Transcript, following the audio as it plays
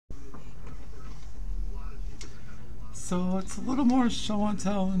So it's a little more show and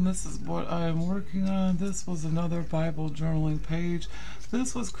tell, and this is what I am working on. This was another Bible journaling page.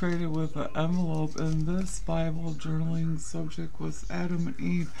 This was created with an envelope, and this Bible journaling subject was Adam and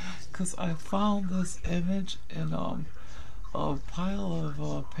Eve, because I found this image in a pile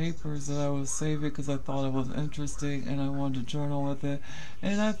of papers that I was saving because I thought it was interesting and I wanted to journal with it,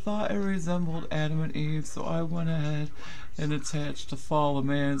 and I thought it resembled Adam and Eve, so I went ahead and attached the fall of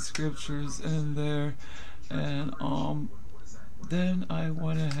man scriptures in there. And then I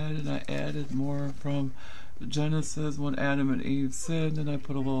went ahead and I added more from Genesis when Adam and Eve sinned, and I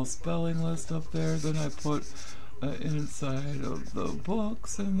put a little spelling list up there. Then I put inside of the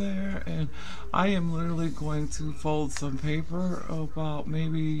books in there, and I am literally going to fold some paper, about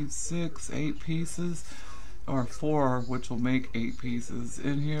maybe 6-8 pieces, or 4, which will make 8 pieces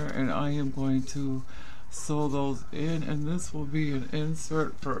in here, and I am going to sew those in, and this will be an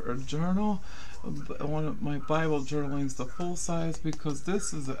insert for a journal. One of my Bible journalings, the full size, because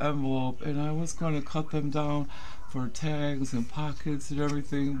this is an envelope, and I was going to cut them down for tags and pockets and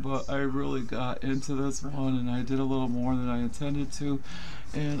everything, but I really got into this one and I did a little more than I intended to.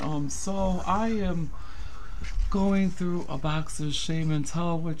 And so I am going through a box of Shame and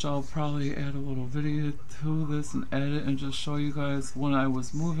Tell, which I'll probably add a little video to this and edit and just show you guys. When I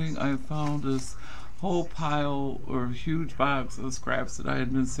was moving, I found this whole pile or huge box of scraps that I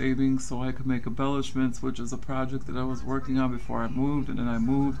had been saving so I could make embellishments, which is a project that I was working on before I moved, and then I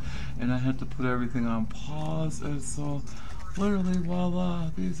moved and I had to put everything on pause. And so literally,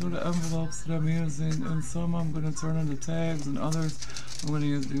 voila, these are the envelopes that I'm using, and some I'm going to turn into tags, and others I'm going to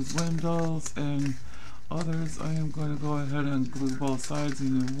use these windows, and others I am going to go ahead and glue both sides,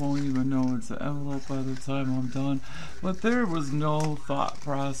 and you won't even know it's an envelope by the time I'm done. But there was no thought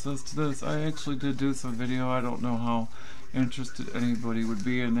process to this. I actually did do some video. I don't know how interested anybody would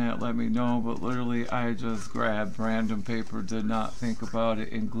be in that, let me know, but literally I just grabbed random paper, did not think about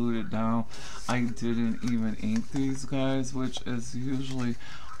it, and glued it down. I didn't even ink these guys, which is usually,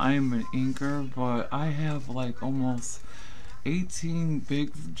 I'm an inker, but I have like almost 18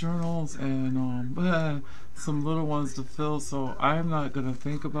 big journals and some little ones to fill, so I'm not going to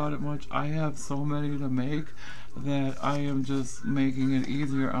think about it much. I have so many to make that I am just making it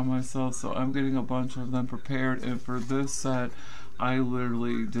easier on myself, so I'm getting a bunch of them prepared. And for this set, I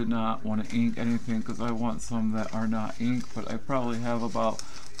literally did not want to ink anything because I want some that are not ink, but I probably have about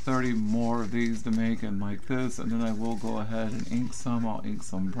 30 more of these to make, and like this, and then I will go ahead and ink some. I'll ink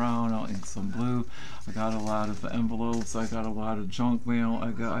some brown, I'll ink some blue. I got a lot of envelopes, I got a lot of junk mail.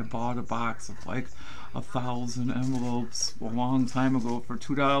 I bought a box of like 1,000 envelopes a long time ago for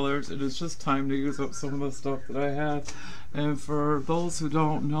 $2, and it's just time to use up some of the stuff that I have. And for those who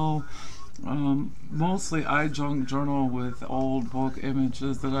don't know, mostly I junk journal with old book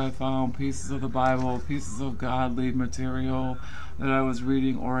images that I found, pieces of the Bible, pieces of godly material that I was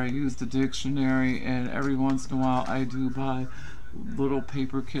reading, or I used a dictionary, and every once in a while I do buy little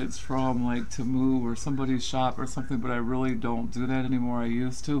paper kits from like Temu or somebody's shop or something, but I really don't do that anymore. I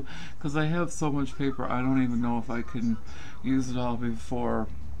used to, because I have so much paper I don't even know if I can use it all before,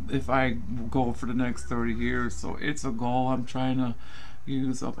 if I go for the next 30 years. So it's a goal. I'm trying to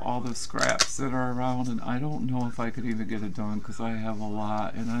use up all the scraps that are around, and I don't know if I could even get it done because I have a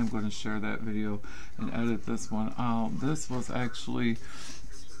lot, and I'm going to share that video and edit this one out. This was actually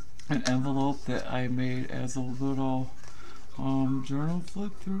an envelope that I made as a little journal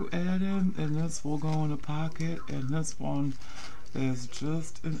flip through add-in, and this will go in a pocket, and this one is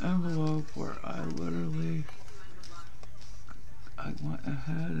just an envelope where I literally went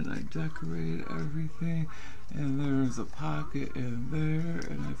ahead and I decorated everything, and there's a pocket in there,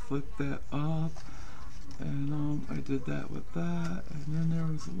 and I flipped that up, and I did that with that, and then there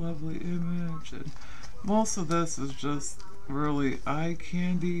was a lovely image, and most of this is just really eye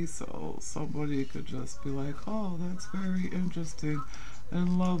candy, so somebody could just be like, oh, that's very interesting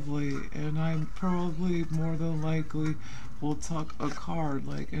and lovely, and I probably more than likely will tuck a card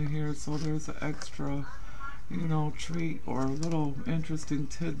like in here, so there's an extra, you know, treat or a little interesting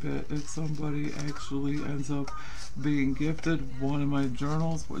tidbit if somebody actually ends up being gifted one of my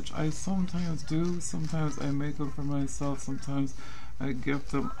journals, which I sometimes do. Sometimes I make them for myself, sometimes I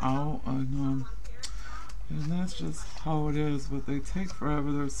gift them out, and that's just how it is, but they take forever.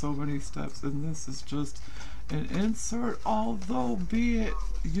 There's so many steps, and this is just an insert, although be it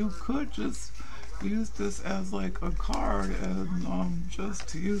you could just use this as like a card and just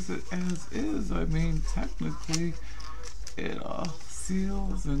to use it as is. I mean, technically it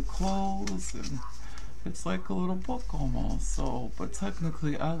seals and closes, and it's like a little book almost. So, but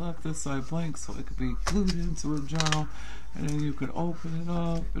technically I left this side blank so it could be glued into a journal, and then you could open it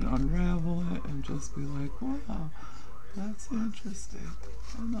up and unravel it and just be like, wow, That's interesting.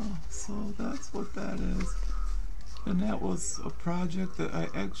 I know. So that's what that is. And that was a project that I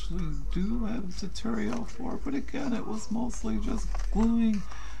actually do have a tutorial for, but again, it was mostly just gluing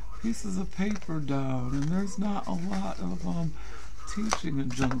pieces of paper down, and there's not a lot of teaching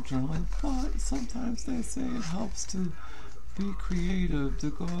in junk journaling, but sometimes they say it helps to be creative, to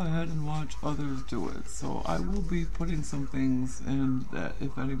go ahead and watch others do it. So I will be putting some things in that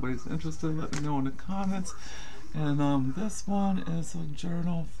if anybody's interested, let me know in the comments. And this one is a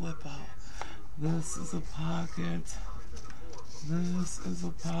journal flip out. This is a pocket. This is a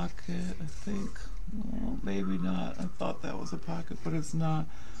pocket, I think. Well, maybe not. I thought that was a pocket, but it's not.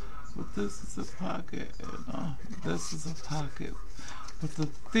 But this is a pocket, and this is a pocket. But the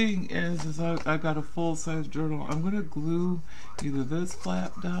thing is I got a full-size journal. I'm going to glue either this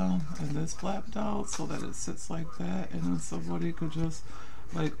flap down and this flap down so that it sits like that, and then somebody could just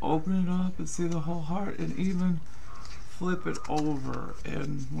like open it up and see the whole heart, and even flip it over.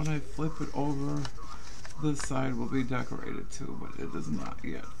 And when I flip it over, this side will be decorated too, but it is not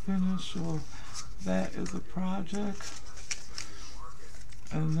yet finished. So that is a project.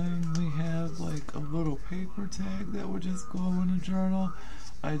 And then we have like a little paper tag that would just go in a journal.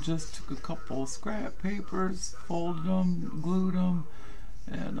 I just took a couple scrap papers, folded them, glued them,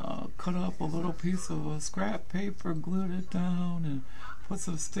 and cut up a little piece of scrap paper, glued it down, and put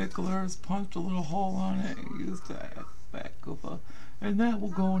some sticklers, punched a little hole on it, and used that back of and that will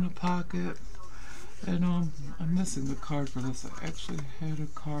go in a pocket. And I'm missing the card for this. I actually had a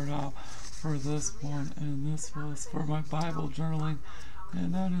card out for this one, and this was for my Bible journaling.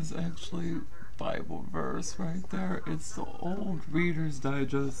 And that is actually Bible verse right there. It's the old Reader's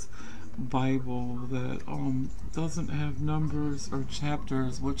Digest Bible that doesn't have numbers or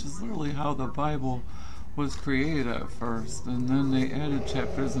chapters, which is literally how the Bible was created at first, and then they added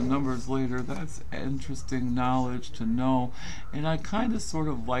chapters and numbers later. That's interesting knowledge to know, and I kind of sort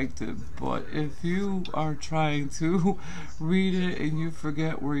of liked it. But if you are trying to read it and you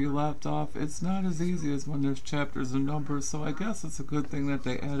forget where you left off, it's not as easy as when there's chapters and numbers. So I guess it's a good thing that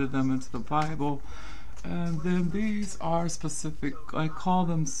they added them into the Bible. And then these are specific, I call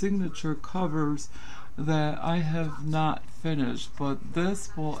them signature covers that I have not finished, but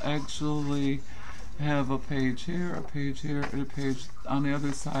this will actually have a page here, and a page on the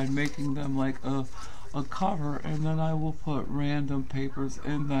other side, making them like a cover. And then I will put random papers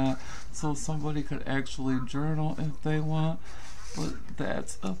in that so somebody could actually journal if they want. But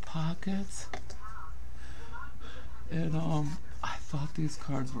that's a pocket. And I thought these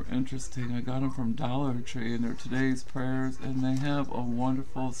cards were interesting. I got them from Dollar Tree, and they're Today's Prayers, and they have a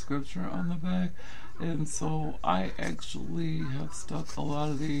wonderful scripture on the back. And so I actually have stuck a lot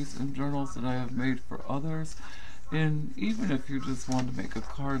of these in journals that I have made for others. And even if you just want to make a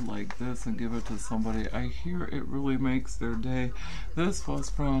card like this and give it to somebody, I hear it really makes their day. This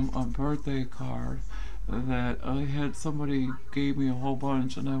was from a birthday card that I had, somebody gave me a whole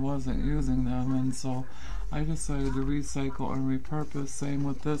bunch and I wasn't using them, and so I decided to recycle and repurpose. Same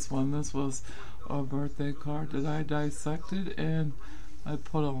with this one. This was a birthday card that I dissected, and I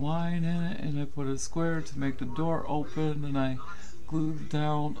put a line in it, and I put a square to make the door open, and I glued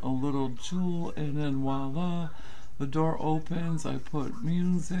down a little jewel, and then voila, the door opens. I put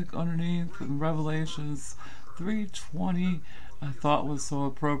music underneath, and Revelations 3:20 I thought was so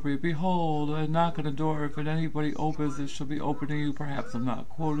appropriate. Behold, I knock on the door. If anybody opens, it shall be open to you. Perhaps I'm not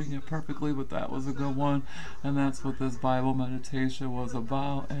quoting it perfectly, but that was a good one. And that's what this Bible meditation was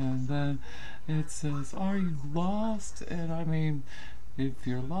about. And then it says, are you lost? And I mean, if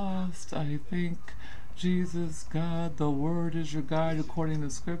you're lost, I think Jesus, God, the Word is your guide according to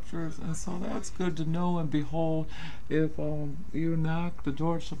Scriptures. And so that's good to know. And behold, if you knock, the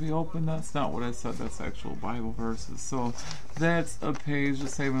door shall be open. That's not what I said. That's actual Bible verses. So that's a page the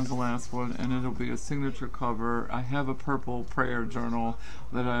same as the last one, and it'll be a signature cover. I have a purple prayer journal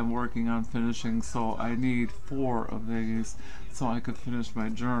that I'm working on finishing, so I need 4 of these so I could finish my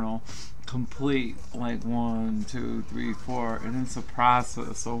journal complete, like 1, 2, 3, 4, and it's a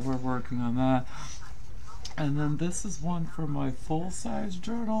process. So we're working on that. And then this is one for my full-size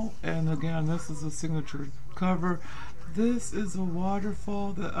journal, and again, this is a signature cover. This is a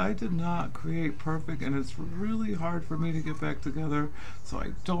waterfall that I did not create perfect, and it's really hard for me to get back together, so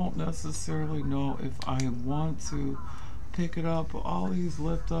I don't necessarily know if I want to pick it up. All these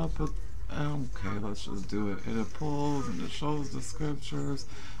lift up, but okay, let's just do it. And it pulls and it shows the scriptures,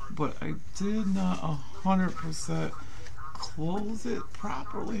 but I did not 100% close it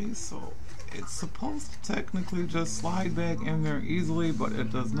properly, so it's supposed to technically just slide back in there easily, but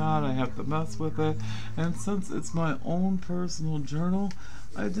it does not. I have to mess with it. And since it's my own personal journal,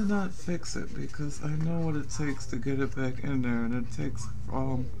 I did not fix it because I know what it takes to get it back in there, and it takes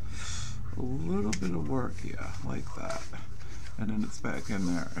a little bit of work, yeah, like that. And then it's back in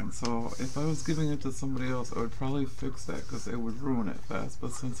there. And so if I was giving it to somebody else, I would probably fix that because they would ruin it fast.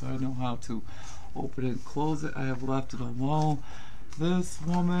 But since I know how to open it and close it, I have left it alone. This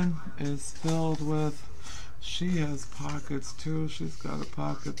woman is filled with, she has pockets too. She's got a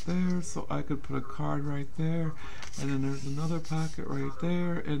pocket there, so I could put a card right there. And then there's another pocket right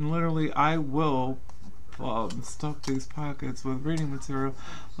there. And literally I will stuff these pockets with reading material,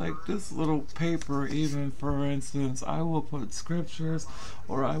 like this little paper. Even, for instance, I will put scriptures,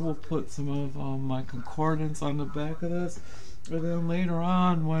 or I will put some of my concordance on the back of this, and then later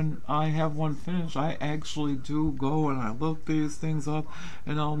on when I have one finished, I actually do go and I look these things up,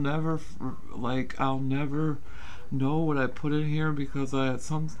 and I'll never know what I put in here, because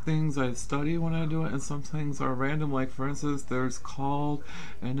some things I study when I do it, and some things are random. Like, for instance, there's called,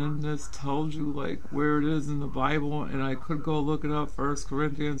 and then this tells you like where it is in the Bible, and I could go look it up, 1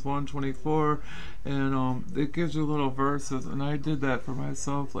 Corinthians 1:24, and it gives you little verses, and I did that for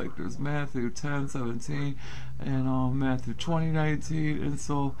myself. Like, there's Matthew 10:17 and Matthew 20:19, and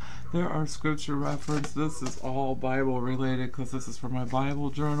so there are scripture reference. This is all Bible related because this is for my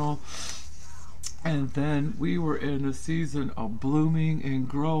Bible journal. And then we were in a season of blooming and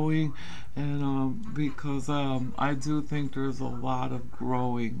growing, and because I do think there's a lot of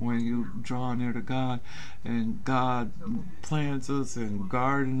growing when you draw near to God, and God plants us and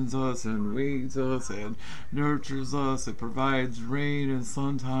gardens us and weeds us and nurtures us. It provides rain and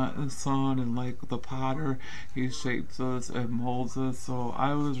sun, and like the potter, he shapes us and molds us. So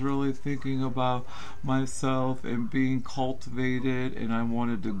I was really thinking about myself and being cultivated, and I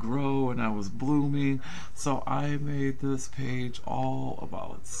wanted to grow, and I was blooming. So I made this page all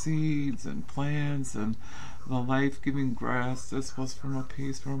about seeds and plants and the life-giving grass. This was from a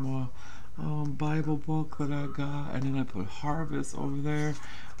piece from a Bible book that I got, and then I put harvest over there,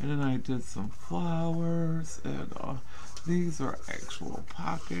 and then I did some flowers, and these are actual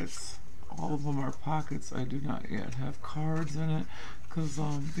pockets. All of them are pockets. I do not yet have cards in it because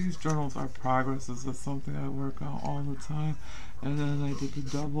these journals are progress. This is something I work on all the time. And then I did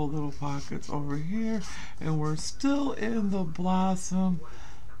the double little pockets over here, and we're still in the blossom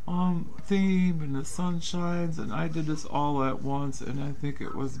theme and the sunshines, and I did this all at once, and I think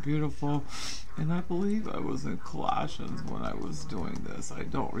it was beautiful. And I believe I was in Colossians when I was doing this. I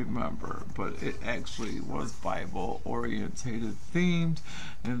don't remember, but it actually was Bible orientated themed,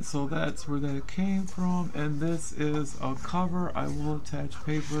 and so that's where that came from. And this is a cover. I will attach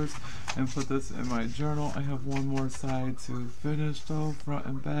papers and put this in my journal. I have one more side to finish though, front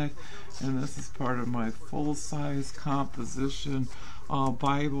and back, and this is part of my full-size composition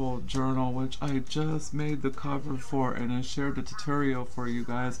Bible journal, which I just made the cover for, and I shared the tutorial for you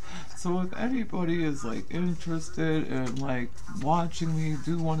guys. So if anybody is like interested in like watching me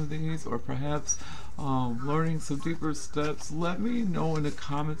do one of these, or perhaps learning some deeper steps, let me know in the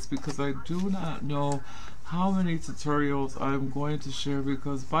comments, because I do not know how many tutorials I'm going to share,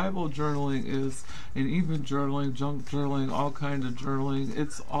 because Bible journaling is, and even journaling, junk journaling, all kinds of journaling,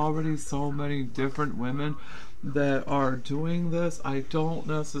 it's already so many different women that are doing this. I don't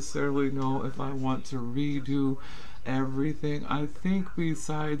necessarily know if I want to redo everything. I think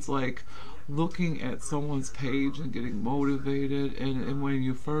besides like looking at someone's page and getting motivated, and when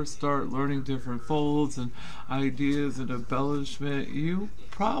you first start learning different folds and ideas and embellishment, you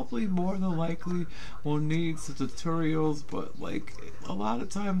probably more than likely will need some tutorials. But like a lot of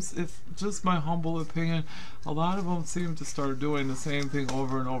times, if just my humble opinion, a lot of them seem to start doing the same thing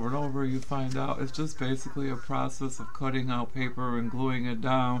over and over and over. You find out it's just basically a process of cutting out paper and gluing it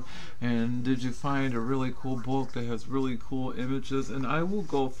down. And did you find a really cool book that has really cool images? And I will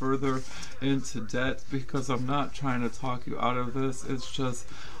go further into depth, because I'm not trying to talk you out of this. It's just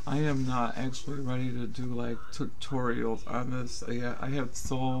I am not actually ready to do like tutorials on this. I have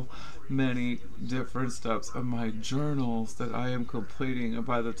so many different steps in my journals that I am completing, and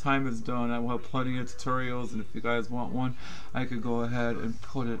by the time it's done I will have plenty of tutorials, and if you guys want one, I could go ahead and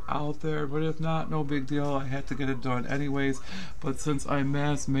put it out there. But if not, no big deal. I had to get it done anyways. But since I'm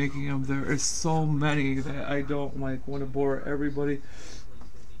mass making them, there is so many that I don't like want to bore everybody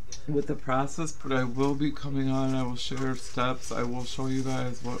with the process. But I will be coming on, I will share steps, I will show you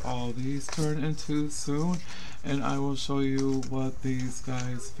guys what all these turn into soon, and I will show you what these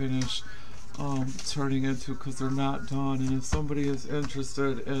guys finish turning into, because they're not done. And if somebody is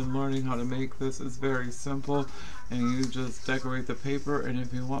interested in learning how to make this, it's very simple, and you just decorate the paper. And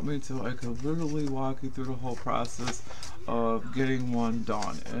if you want me to, I could literally walk you through the whole process of getting one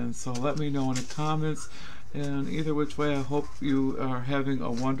done. And so let me know in the comments And either which way, I hope you are having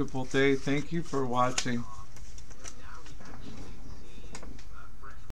a wonderful day. Thank you for watching.